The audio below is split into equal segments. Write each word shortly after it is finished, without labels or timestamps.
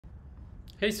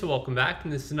Hey, so welcome back,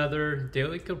 and this is another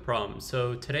daily code problem.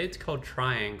 So today it's called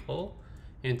Triangle,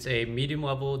 and it's a medium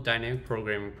level dynamic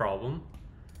programming problem.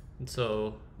 And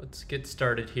so let's get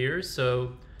started here.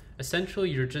 So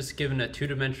essentially you're just given a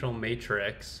two-dimensional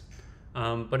matrix,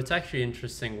 but it's actually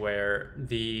interesting where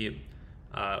the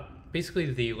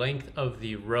basically the length of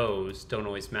the rows don't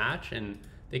always match, and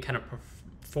they kind of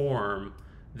form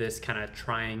this kind of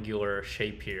triangular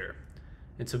shape here.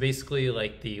 And so basically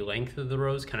like the length of the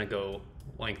rows kind of go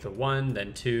length of 1,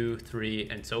 then 2, 3,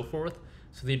 and so forth.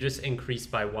 So they just increase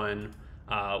by 1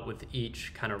 with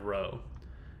each kind of row.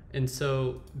 And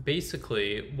so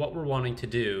basically what we're wanting to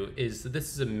do is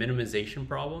this is a minimization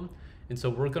problem. And so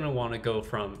we're going to want to go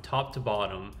from top to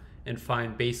bottom and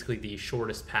find basically the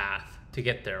shortest path to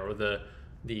get there, or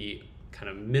the kind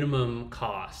of minimum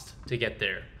cost to get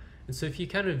there. And so if you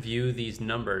kind of view these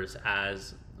numbers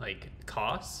as like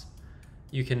costs,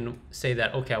 you can say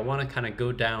that, okay, I want to kind of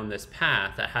go down this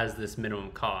path that has this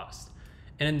minimum cost.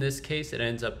 And in this case, it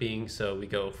ends up being, so we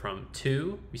go from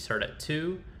 2, we start at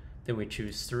 2, then we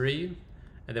choose 3,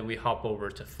 and then we hop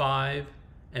over to 5,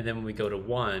 and then we go to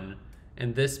 1.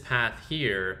 And this path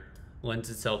here lends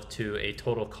itself to a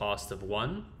total cost of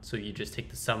 1. So you just take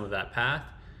the sum of that path,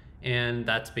 and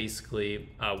that's basically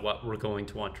what we're going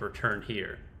to want to return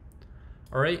here.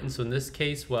 All right, and so in this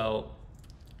case, well,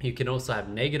 you can also have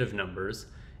negative numbers,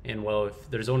 and well,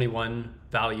 if there's only one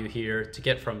value here to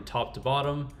get from top to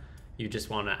bottom, you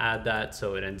just want to add that,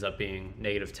 so it ends up being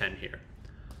 -10 here.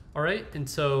 All right, and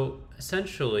so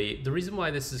essentially the reason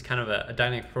why this is kind of a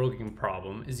dynamic programming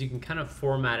problem is you can kind of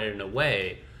format it in a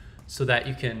way so that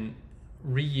you can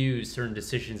reuse certain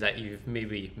decisions that you've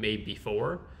maybe made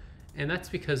before. And that's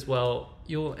because, well,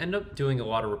 you'll end up doing a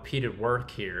lot of repeated work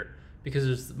here because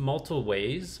there's multiple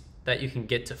ways that you can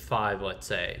get to 5, let's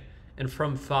say, and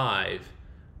from 5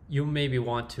 you maybe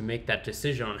want to make that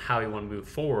decision on how you want to move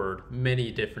forward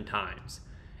many different times.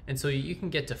 And so you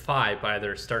can get to 5 by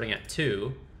either starting at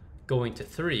 2, going to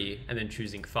 3, and then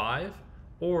choosing 5,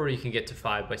 or you can get to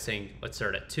 5 by saying, let's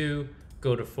start at 2,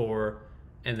 go to 4,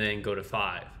 and then go to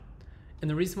 5. And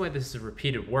the reason why this is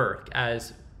repeated work,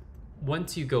 as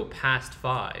once you go past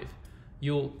 5,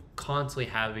 you'll constantly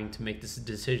having to make this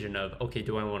decision of, okay,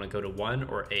 do I want to go to 1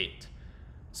 or 8?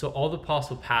 So all the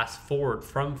possible paths forward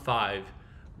from 5,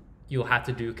 you'll have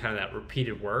to do kind of that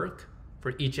repeated work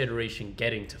for each iteration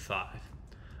getting to 5.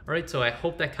 All right, so I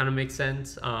hope that kind of makes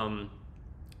sense.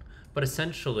 But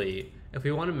essentially, if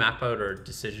we want to map out our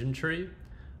decision tree,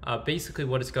 basically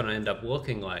what it's going to end up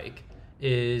looking like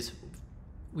is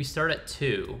we start at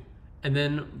 2, and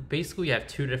then basically we have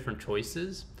 2 different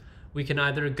choices. We can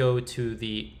either go to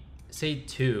the, say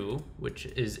 2, which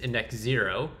is index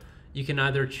 0. You can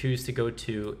either choose to go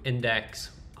to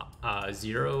index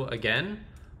 0 again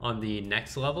on the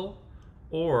next level,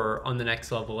 or on the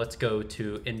next level, let's go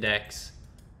to index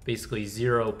basically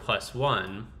 0 plus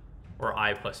 1, or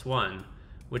I plus 1,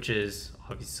 which is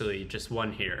obviously just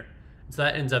 1 here. So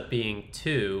that ends up being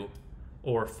 2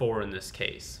 or 4 in this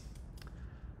case.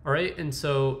 All right, and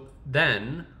so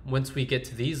then once we get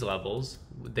to these levels,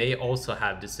 they also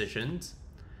have decisions.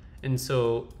 And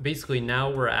so basically now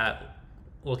we're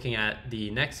looking at the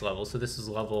next level. So this is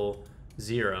level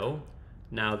 0.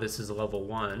 Now this is level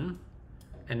 1.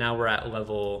 And now we're at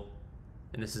level,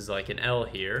 and this is like an L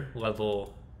here,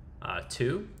 level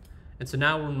 2. And so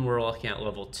now when we're looking at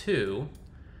level 2,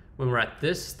 when we're at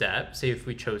this step, say if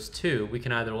we chose 2, we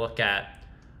can either look at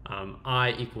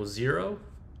I equals 0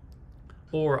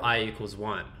 or I equals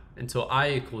 1. And so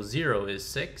I equals 0 is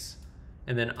 6,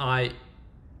 and then I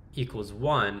equals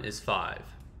 1 is 5.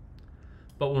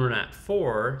 But when we're at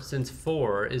 4, since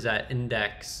 4 is at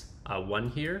index 1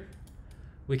 here,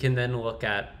 we can then look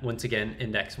at, once again,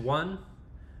 index 1,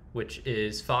 which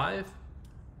is 5,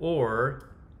 or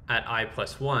at I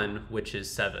plus 1, which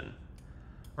is 7.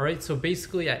 All right, so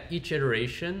basically at each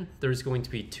iteration, there's going to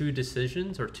be 2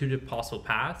 decisions or 2 possible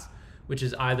paths, which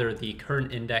is either the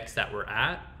current index that we're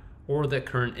at or the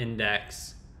current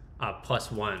index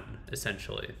plus 1,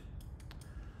 essentially.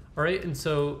 All right, and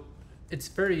so it's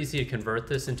very easy to convert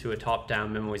this into a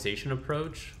top-down memoization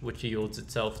approach, which yields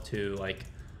itself to like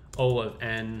O of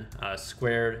n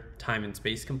squared time and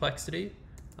space complexity,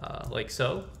 like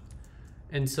so.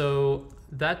 And so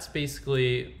that's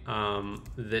basically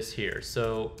this here.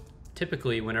 So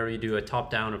typically whenever you do a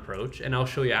top-down approach, and I'll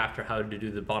show you after how to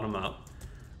do the bottom-up,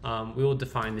 we will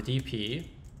define the DP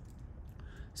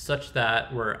such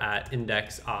that we're at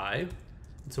index I.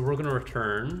 And so we're going to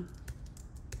return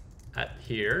at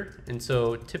here. And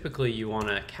so typically you want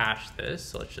to cache this.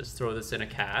 So let's just throw this in a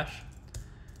cache.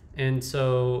 And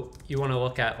so you want to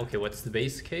look at, okay, what's the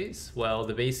base case? Well,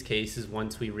 the base case is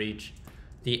once we reach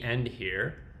the end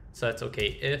here. So that's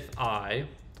okay, if I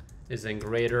is then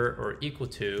greater or equal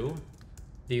to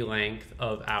the length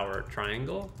of our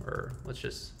triangle, or let's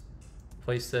just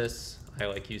place this, I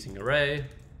like using array.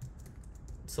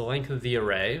 It's the length of the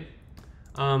array.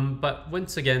 But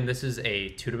once again, this is a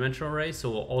two-dimensional array, so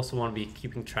we'll also want to be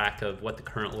keeping track of what the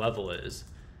current level is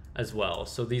as well.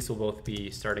 So these will both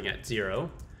be starting at 0.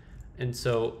 And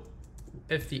so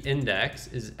if the index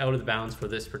is out of the bounds for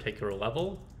this particular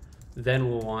level, then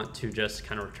we'll want to just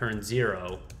kind of return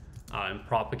 0 and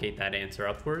propagate that answer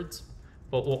upwards.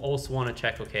 But we'll also want to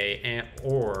check, okay,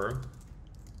 or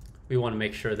we want to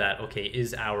make sure that, okay,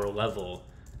 is our level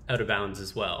out of bounds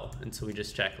as well? And so we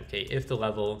just check, okay, if the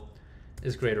level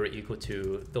is greater or equal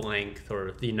to the length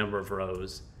or the number of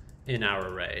rows in our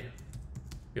array.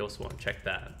 We also want to check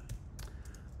that.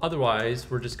 Otherwise,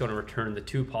 we're just going to return the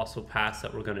two possible paths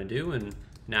that we're going to do, and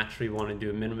naturally we want to do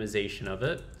a minimization of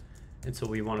it. And so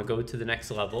we want to go to the next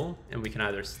level, and we can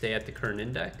either stay at the current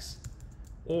index,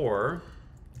 or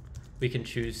we can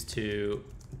choose to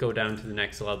go down to the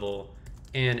next level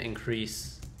and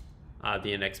increase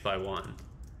the index by 1.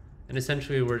 And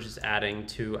essentially we're just adding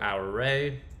to our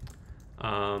array,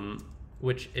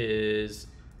 which is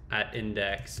at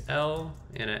index L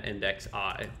and at index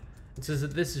I. It says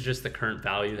that this is just the current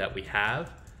value that we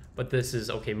have, but this is,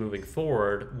 okay, moving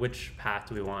forward, which path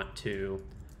do we want to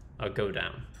go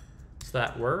down? So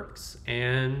that works,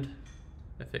 and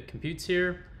if it computes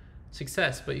here,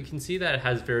 success. But you can see that it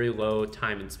has very low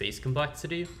time and space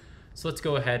complexity. So let's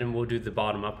go ahead and we'll do the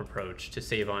bottom-up approach to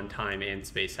save on time and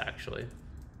space actually.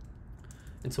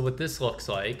 And so what this looks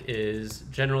like is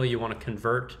generally you want to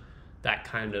convert that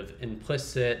kind of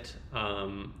implicit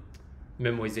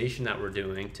memoization that we're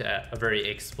doing to a very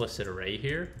explicit array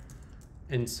here.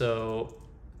 And so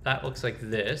that looks like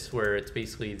this, where it's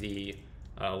basically the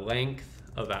length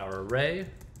of our array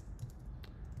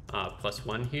plus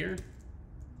 1 here.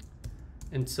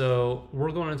 And so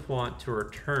we're going to want to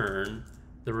return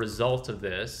the result of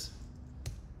this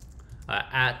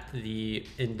at the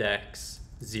index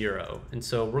 0. And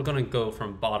so we're going to go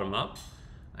from bottom up.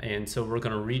 And so we're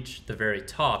going to reach the very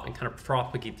top and kind of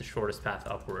propagate the shortest path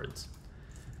upwards.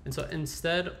 And so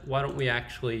instead, why don't we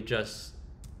actually just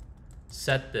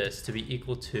set this to be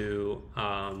equal to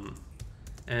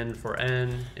n for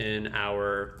n in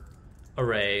our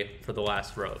array for the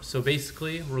last row. So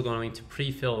basically, we're going to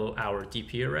pre-fill our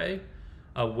DP array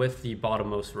with the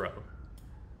bottommost row.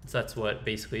 So that's what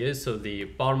basically is. So the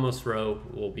bottommost row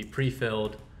will be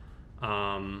pre-filled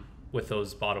with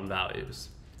those bottom values.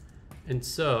 And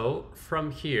so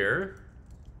from here,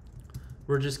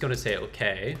 we're just going to say,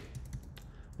 okay,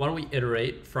 why don't we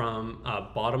iterate from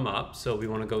bottom up? So we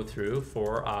want to go through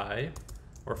for I,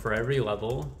 or for every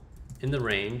level in the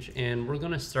range, and we're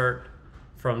going to start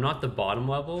from not the bottom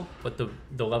level, but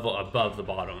the level above the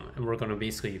bottom. And we're going to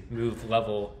basically move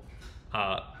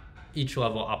each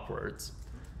level upwards.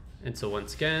 And so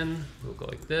once again, we'll go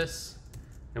like this,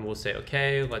 and we'll say,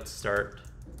 okay, let's start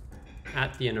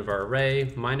at the end of our array,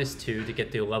 -2 to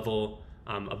get the level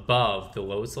above the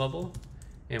lowest level.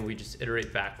 And we just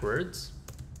iterate backwards.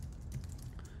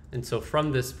 And so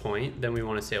from this point, then we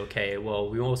want to say, okay, well,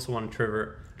 we also want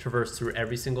to traverse through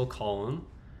every single column.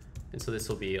 And so this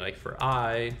will be like for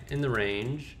I in the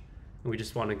range, and we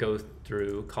just want to go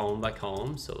through column by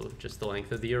column, so just the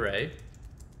length of the array.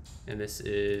 And this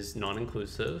is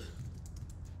non-inclusive.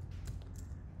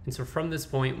 And so from this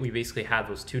point, we basically have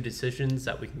those two decisions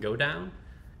that we can go down.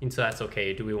 And so that's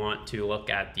okay. Do we want to look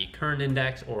at the current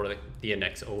index or the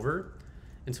index over?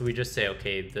 And so we just say,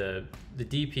 okay, the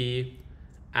DP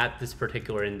at this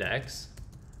particular index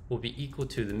will be equal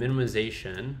to the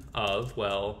minimization of,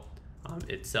 well,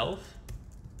 itself,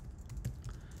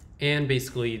 and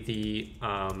basically the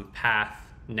path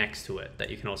next to it that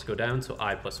you can also go down, so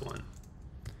I plus 1.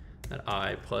 That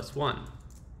I plus 1.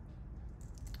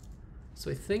 So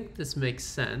I think this makes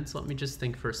sense. Let me just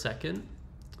think for a second.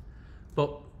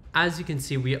 But as you can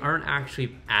see, we aren't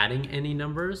actually adding any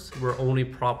numbers. We're only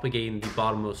propagating the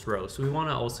bottommost row. So we want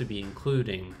to also be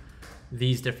including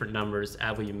these different numbers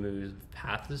as we move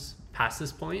past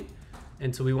this point.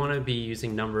 And so we want to be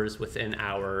using numbers within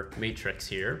our matrix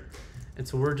here. And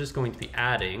so we're just going to be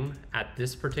adding at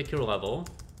this particular level,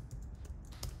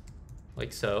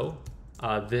 like so,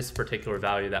 this particular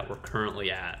value that we're currently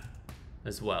at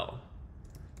as well.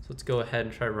 So let's go ahead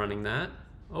and try running that.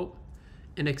 Oh,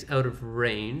 index out of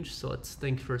range. So let's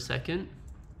think for a second.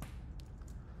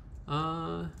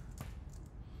 So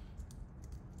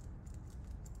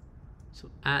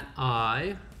at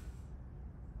I,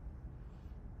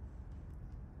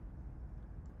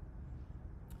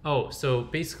 oh, so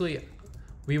basically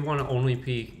we want to only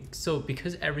be, so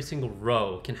because every single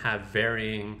row can have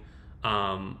varying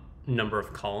number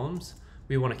of columns,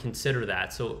 we want to consider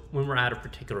that. So when we're at a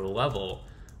particular level,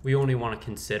 we only want to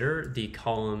consider the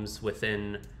columns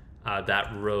within that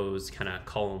row's kind of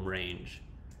column range.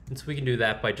 And so we can do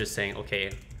that by just saying,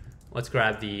 okay, let's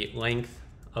grab the length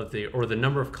of or the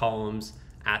number of columns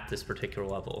at this particular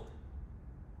level.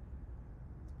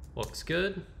 Looks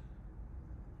good.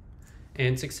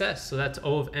 And success. So that's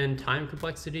O of n time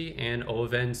complexity and O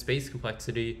of n space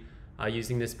complexity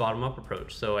using this bottom-up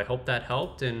approach. So I hope that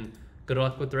helped, and good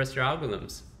luck with the rest of your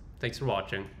algorithms. Thanks for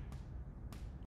watching.